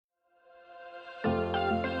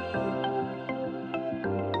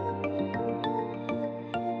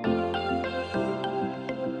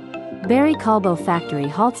Barry Callebaut factory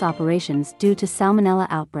halts operations due to salmonella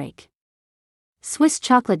outbreak. Swiss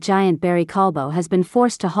chocolate giant Barry Callebaut has been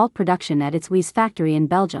forced to halt production at its Wies factory in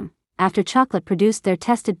Belgium, after chocolate produced there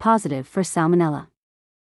tested positive for salmonella.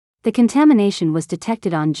 The contamination was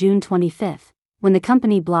detected on June 25, when the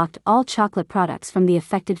company blocked all chocolate products from the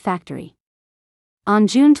affected factory. On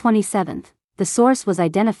June 27, the source was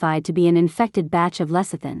identified to be an infected batch of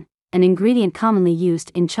lecithin, an ingredient commonly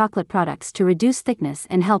used in chocolate products to reduce thickness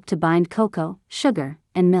and help to bind cocoa, sugar,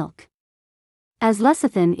 and milk. As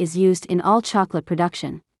lecithin is used in all chocolate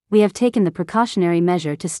production, we have taken the precautionary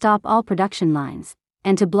measure to stop all production lines,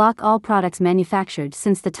 and to block all products manufactured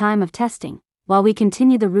since the time of testing, while we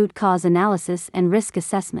continue the root cause analysis and risk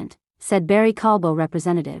assessment, said Barry Callebaut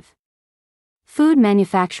representative. Food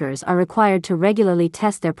manufacturers are required to regularly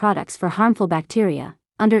test their products for harmful bacteria,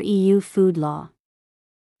 under EU food law.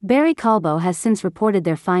 Barry Callebaut has since reported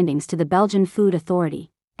their findings to the Belgian Food Authority,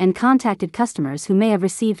 and contacted customers who may have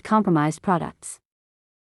received compromised products.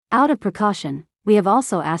 Out of precaution, we have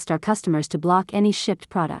also asked our customers to block any shipped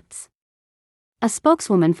products. A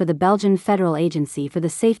spokeswoman for the Belgian Federal Agency for the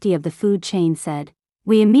Safety of the Food Chain said,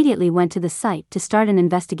 "We immediately went to the site to start an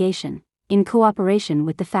investigation, in cooperation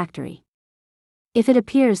with the factory. If it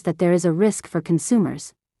appears that there is a risk for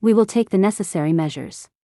consumers, we will take the necessary measures."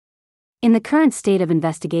 In the current state of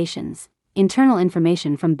investigations, internal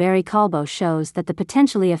information from Barry Callebaut shows that the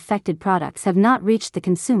potentially affected products have not reached the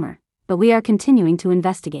consumer, but we are continuing to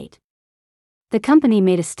investigate. The company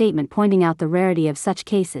made a statement pointing out the rarity of such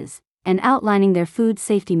cases, and outlining their food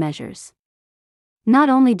safety measures. "Not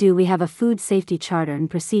only do we have a food safety charter and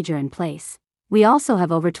procedure in place, we also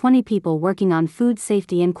have over 20 people working on food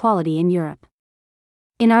safety and quality in Europe.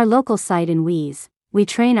 In our local site in Wies, we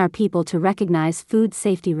train our people to recognize food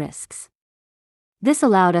safety risks. This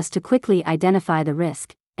allowed us to quickly identify the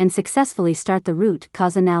risk, and successfully start the root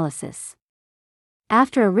cause analysis.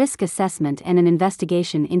 After a risk assessment and an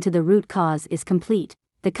investigation into the root cause is complete,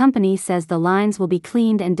 the company says the lines will be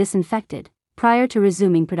cleaned and disinfected, prior to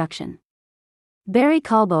resuming production." Barry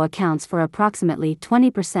Callebaut accounts for approximately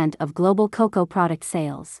 20% of global cocoa product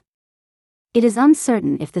sales. It is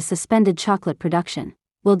uncertain if the suspended chocolate production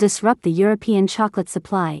will disrupt the European chocolate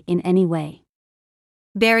supply in any way.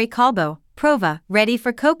 Barry Callebaut, Prova, ready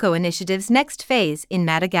for cocoa initiative's next phase in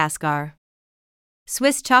Madagascar.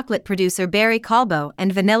 Swiss chocolate producer Barry Callebaut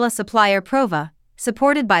and vanilla supplier Prova,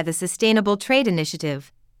 supported by the Sustainable Trade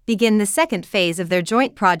Initiative, begin the second phase of their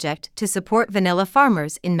joint project to support vanilla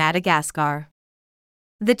farmers in Madagascar.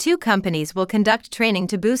 The two companies will conduct training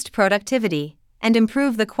to boost productivity and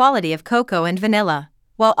improve the quality of cocoa and vanilla,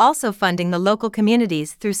 while also funding the local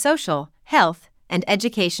communities through social, health, and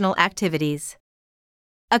educational activities.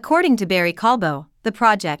 According to Barry Callebaut, the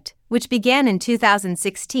project, which began in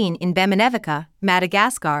 2016 in Bemanivica,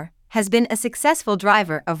 Madagascar, has been a successful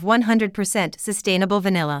driver of 100% sustainable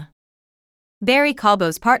vanilla. Barry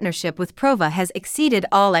Callebaut's partnership with Prova has exceeded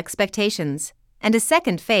all expectations, and a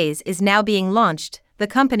second phase is now being launched, the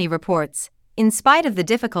company reports, in spite of the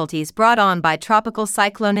difficulties brought on by Tropical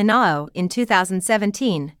Cyclone Inao in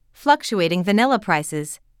 2017, fluctuating vanilla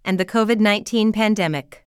prices, and the COVID-19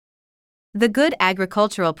 pandemic. The Good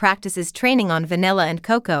Agricultural Practices training on vanilla and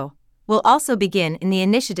cocoa will also begin in the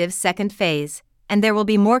initiative's second phase, and there will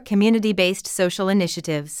be more community-based social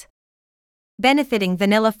initiatives benefiting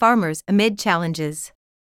vanilla farmers amid challenges.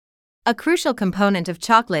 A crucial component of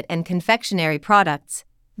chocolate and confectionery products,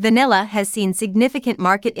 vanilla has seen significant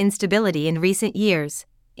market instability in recent years,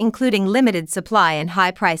 including limited supply and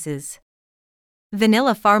high prices.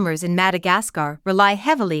 Vanilla farmers in Madagascar rely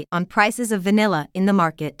heavily on prices of vanilla in the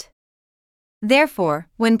market. Therefore,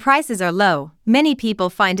 when prices are low, many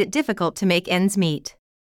people find it difficult to make ends meet.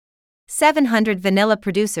 700 vanilla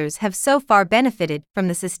producers have so far benefited from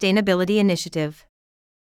the sustainability initiative.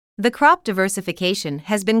 The crop diversification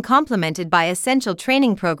has been complemented by essential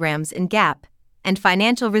training programs in GAP, and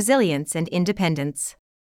financial resilience and independence.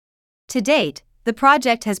 To date, the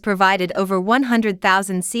project has provided over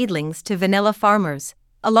 100,000 seedlings to vanilla farmers,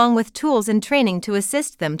 along with tools and training to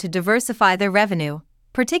assist them to diversify their revenue,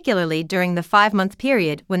 particularly during the 5-month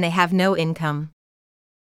period when they have no income.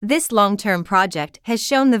 This long-term project has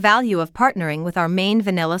shown the value of partnering with our main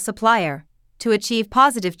vanilla supplier to achieve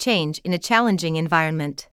positive change in a challenging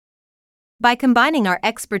environment. By combining our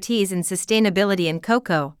expertise in sustainability and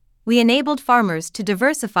cocoa, we enabled farmers to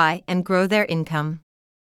diversify and grow their income.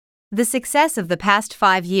 The success of the past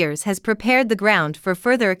 5 years has prepared the ground for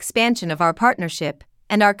further expansion of our partnership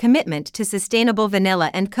and our commitment to sustainable vanilla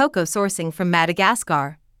and cocoa sourcing from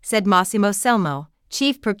Madagascar, said Massimo Selmo,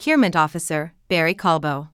 Chief Procurement Officer, Barry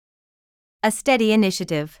Callebaut. A steady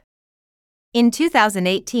initiative. In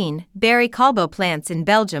 2018, Barry Callebaut plants in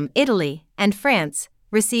Belgium, Italy, and France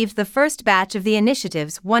received the first batch of the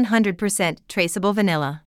initiative's 100% traceable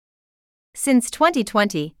vanilla. Since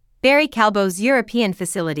 2020, Barry Callebaut's European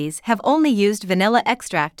facilities have only used vanilla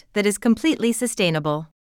extract that is completely sustainable.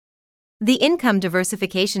 The Income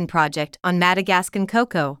Diversification Project on Madagascan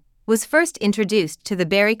cocoa was first introduced to the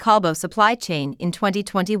Barry Callebaut supply chain in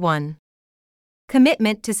 2021.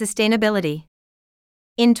 Commitment to sustainability.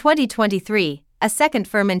 In 2023, a second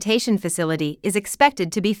fermentation facility is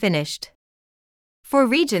expected to be finished. For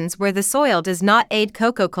regions where the soil does not aid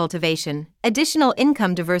cocoa cultivation, additional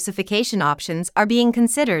income diversification options are being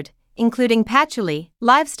considered, including patchouli,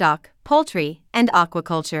 livestock, poultry, and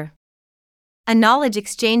aquaculture. A knowledge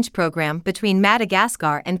exchange program between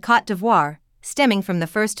Madagascar and Côte d'Ivoire, stemming from the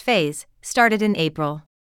first phase, started in April.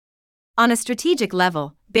 On a strategic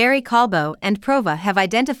level, Barry Callebaut and Prova have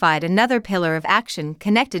identified another pillar of action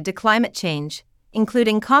connected to climate change,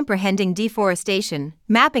 including comprehending deforestation,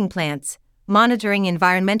 mapping plants, monitoring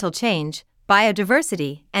environmental change,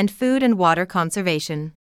 biodiversity, and food and water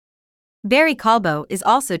conservation. Barry Callebaut is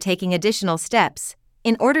also taking additional steps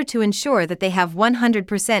in order to ensure that they have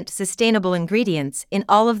 100% sustainable ingredients in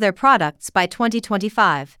all of their products by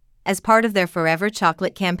 2025, as part of their Forever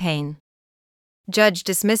Chocolate campaign. Judge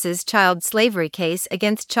dismisses child slavery case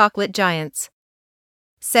against chocolate giants.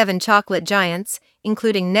 7 chocolate giants,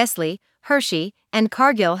 including Nestle, Hershey, and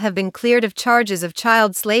Cargill, have been cleared of charges of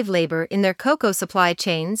child slave labor in their cocoa supply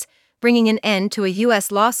chains, bringing an end to a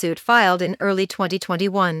U.S. lawsuit filed in early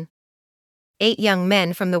 2021. 8 young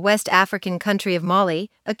men from the West African country of Mali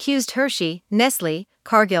accused Hershey, Nestle,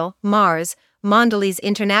 Cargill, Mars, Mondelez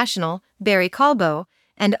International, Barry Callebaut,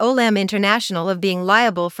 and Olam International of being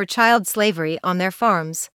liable for child slavery on their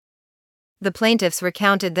farms. The plaintiffs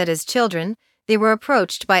recounted that as children, they were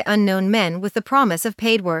approached by unknown men with the promise of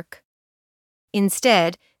paid work.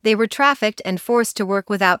 Instead, they were trafficked and forced to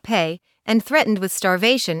work without pay, and threatened with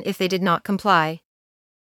starvation if they did not comply.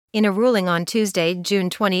 In a ruling on Tuesday,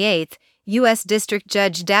 June 28, U.S. District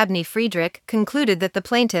Judge Dabney Friedrich concluded that the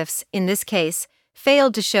plaintiffs, in this case,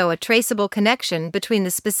 failed to show a traceable connection between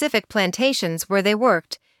the specific plantations where they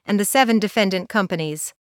worked and the 7 defendant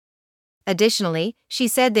companies. Additionally, she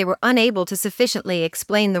said they were unable to sufficiently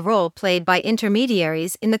explain the role played by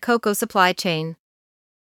intermediaries in the cocoa supply chain.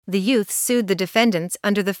 The youths sued the defendants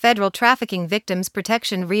under the Federal Trafficking Victims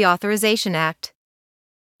Protection Reauthorization Act.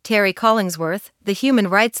 Terry Collingsworth, the human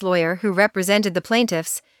rights lawyer who represented the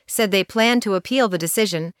plaintiffs, said they plan to appeal the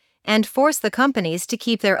decision and force the companies to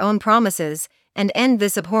keep their own promises and end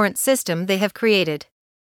this abhorrent system they have created.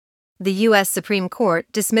 The U.S. Supreme Court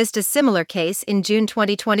dismissed a similar case in June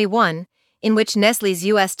 2021, in which Nestlé's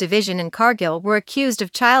U.S. division and Cargill were accused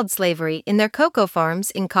of child slavery in their cocoa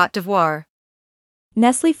farms in Côte d'Ivoire.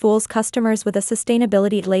 Nestlé fools customers with a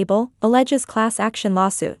sustainability label, alleges class action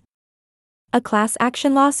lawsuit. A class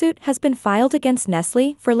action lawsuit has been filed against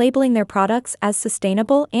Nestlé for labeling their products as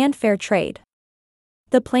sustainable and fair trade.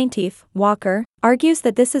 The plaintiff, Walker, argues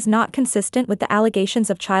that this is not consistent with the allegations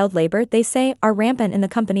of child labor they say are rampant in the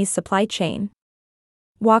company's supply chain.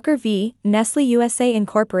 Walker v. Nestlé USA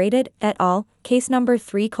Incorporated, et al., case number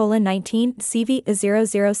 3:19 CV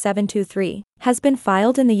 00723, has been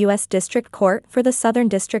filed in the U.S. District Court for the Southern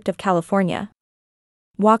District of California.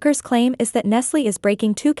 Walker's claim is that Nestlé is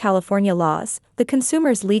breaking 2 California laws, the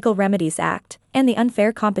Consumers Legal Remedies Act and the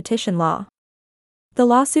Unfair Competition Law. The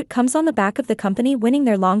lawsuit comes on the back of the company winning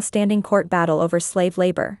their long-standing court battle over slave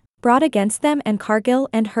labor, brought against them and Cargill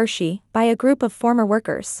and Hershey by a group of former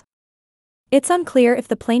workers. It's unclear if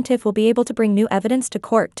the plaintiff will be able to bring new evidence to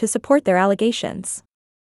court to support their allegations.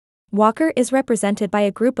 Walker is represented by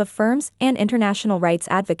a group of firms and international rights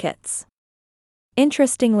advocates.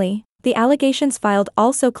 Interestingly, the allegations filed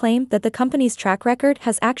also claim that the company's track record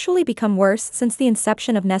has actually become worse since the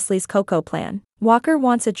inception of Nestlé's cocoa plan. Walker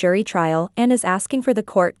wants a jury trial and is asking for the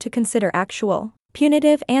court to consider actual,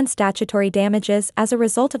 punitive and statutory damages as a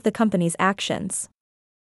result of the company's actions.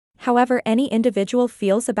 However any individual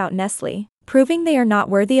feels about Nestlé, proving they are not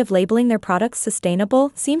worthy of labeling their products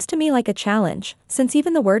sustainable seems to me like a challenge, since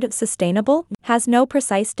even the word sustainable has no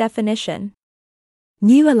precise definition.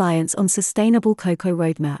 New Alliance on Sustainable Cocoa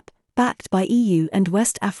Roadmap, backed by EU and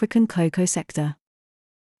West African cocoa sector.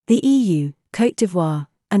 The EU, Côte d'Ivoire,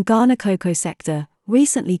 and Ghana cocoa sector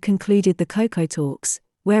recently concluded the cocoa talks,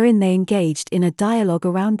 wherein they engaged in a dialogue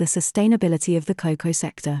around the sustainability of the cocoa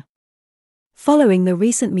sector. Following the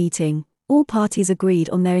recent meeting, all parties agreed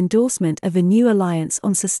on their endorsement of a new alliance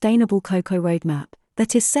on sustainable cocoa roadmap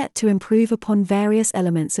that is set to improve upon various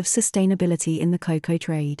elements of sustainability in the cocoa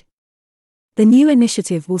trade. The new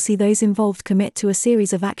initiative will see those involved commit to a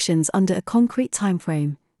series of actions under a concrete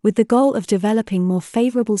timeframe, with the goal of developing more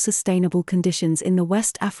favorable sustainable conditions in the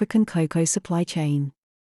West African cocoa supply chain.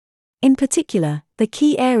 In particular, the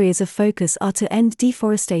key areas of focus are to end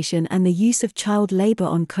deforestation and the use of child labor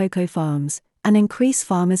on cocoa farms, and increase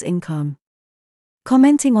farmers' income.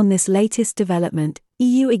 Commenting on this latest development,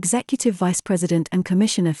 EU Executive Vice President and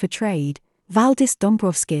Commissioner for Trade, Valdis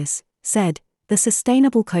Dombrovskis, said, "The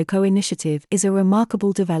Sustainable Cocoa Initiative is a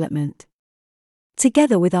remarkable development.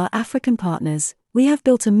 Together with our African partners, we have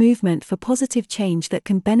built a movement for positive change that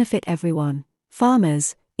can benefit everyone,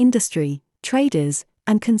 farmers, industry, traders,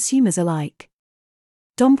 and consumers alike."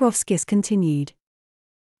 Dombrovskis continued.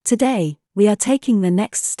 "Today, we are taking the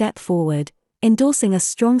next step forward, endorsing a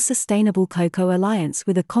strong sustainable cocoa alliance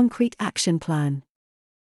with a concrete action plan.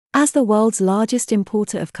 As the world's largest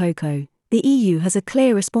importer of cocoa, the EU has a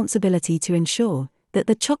clear responsibility to ensure that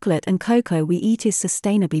the chocolate and cocoa we eat is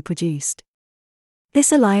sustainably produced.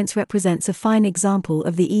 This alliance represents a fine example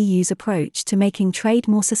of the EU's approach to making trade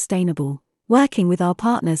more sustainable, working with our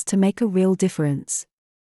partners to make a real difference.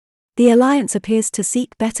 The alliance appears to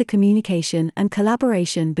seek better communication and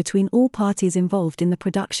collaboration between all parties involved in the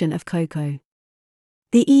production of cocoa."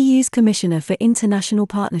 The EU's Commissioner for International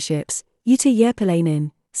Partnerships, Jutta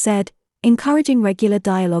Jurpilainen, said, "Encouraging regular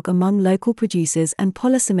dialogue among local producers and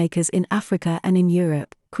policymakers in Africa and in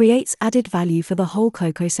Europe creates added value for the whole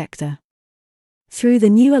cocoa sector. Through the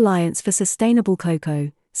new Alliance for Sustainable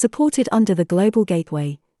Cocoa, supported under the Global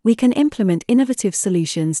Gateway, we can implement innovative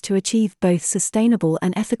solutions to achieve both sustainable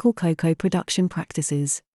and ethical cocoa production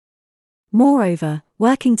practices. Moreover,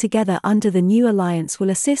 working together under the new alliance will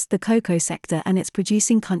assist the cocoa sector and its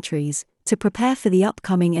producing countries to prepare for the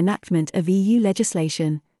upcoming enactment of EU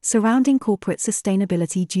legislation surrounding corporate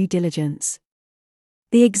sustainability due diligence."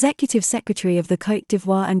 The Executive Secretary of the Côte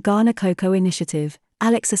d'Ivoire and Ghana Cocoa Initiative,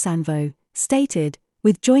 Alex Asanvo, stated,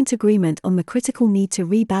 "With joint agreement on the critical need to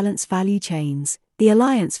rebalance value chains, the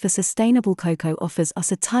Alliance for Sustainable Cocoa offers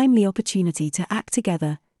us a timely opportunity to act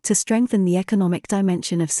together to strengthen the economic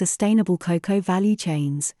dimension of sustainable cocoa value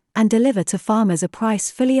chains and deliver to farmers a price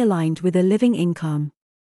fully aligned with a living income."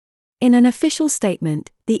 In an official statement,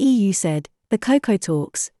 the EU said, "The cocoa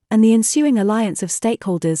talks, and the ensuing alliance of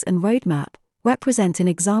stakeholders and roadmap, represent an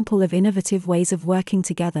example of innovative ways of working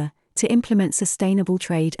together to implement sustainable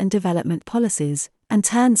trade and development policies, and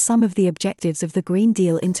turn some of the objectives of the Green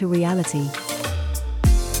Deal into reality."